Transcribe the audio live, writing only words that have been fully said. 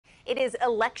It is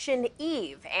election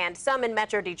eve, and some in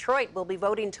Metro Detroit will be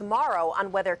voting tomorrow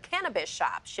on whether cannabis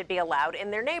shops should be allowed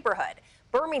in their neighborhood.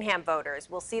 Birmingham voters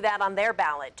will see that on their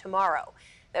ballot tomorrow.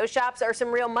 Those shops are some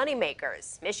real money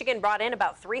makers. Michigan brought in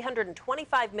about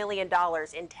 $325 million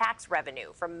in tax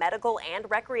revenue from medical and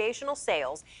recreational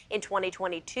sales in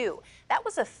 2022. That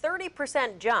was a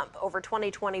 30% jump over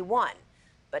 2021.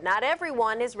 But not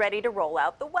everyone is ready to roll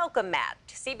out the welcome mat.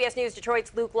 CBS News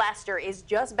Detroit's Luke Lester is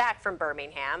just back from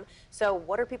Birmingham. So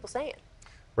what are people saying?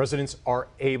 Residents are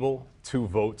able to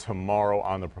vote tomorrow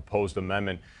on the proposed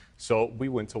amendment. So we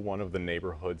went to one of the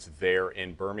neighborhoods there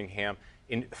in Birmingham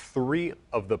in 3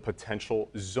 of the potential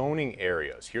zoning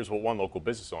areas. Here's what one local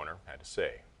business owner had to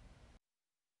say.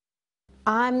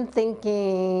 I'm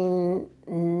thinking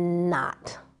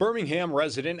not. Birmingham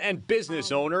resident and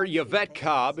business owner Yvette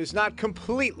Cobb is not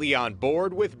completely on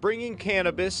board with bringing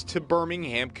cannabis to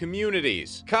Birmingham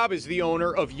communities. Cobb is the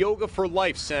owner of Yoga for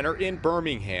Life Center in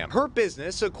Birmingham. Her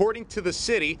business, according to the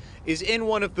city, is in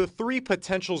one of the 3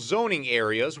 potential zoning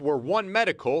areas where 1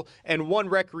 medical and 1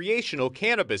 recreational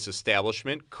cannabis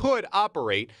establishment could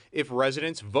operate if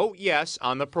residents vote yes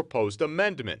on the proposed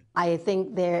amendment. I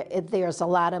think there's a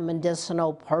lot of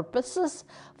medicinal purposes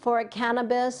for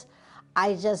cannabis.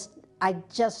 I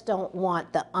just don't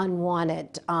want the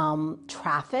unwanted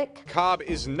traffic. Cobb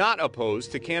is not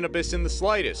opposed to cannabis in the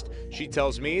slightest. She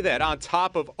tells me that on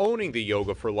top of owning the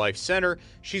Yoga for Life Center,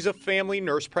 she's a family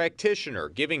nurse practitioner,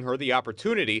 giving her the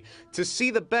opportunity to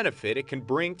see the benefit it can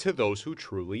bring to those who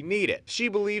truly need it. She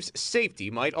believes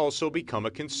safety might also become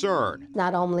a concern.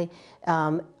 Not only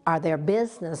are there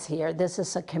business here, this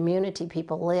is a community,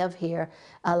 people live here.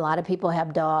 A lot of people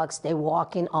have dogs, they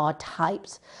walk in all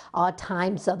times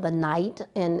of the night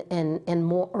and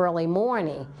early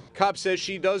morning. Cobb says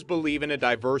she does believe in a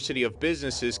diversity of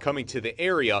businesses coming to the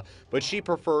area, but she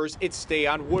prefers it stay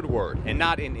on Woodward and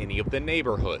not in any of the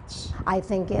neighborhoods. I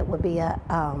think it would be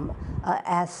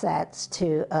assets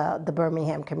to the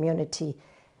Birmingham community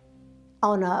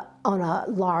on a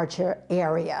larger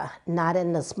area, not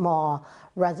in the small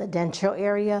residential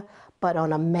area, but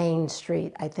on a main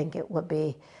street. I think it would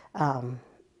be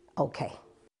okay.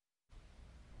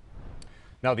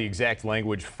 Now, the exact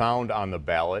language found on the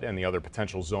ballot and the other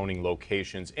potential zoning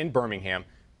locations in Birmingham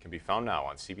can be found now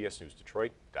on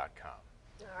CBSNewsDetroit.com.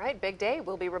 All right, big day.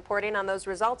 We'll be reporting on those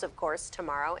results, of course,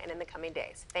 tomorrow and in the coming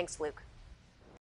days. Thanks, Luke.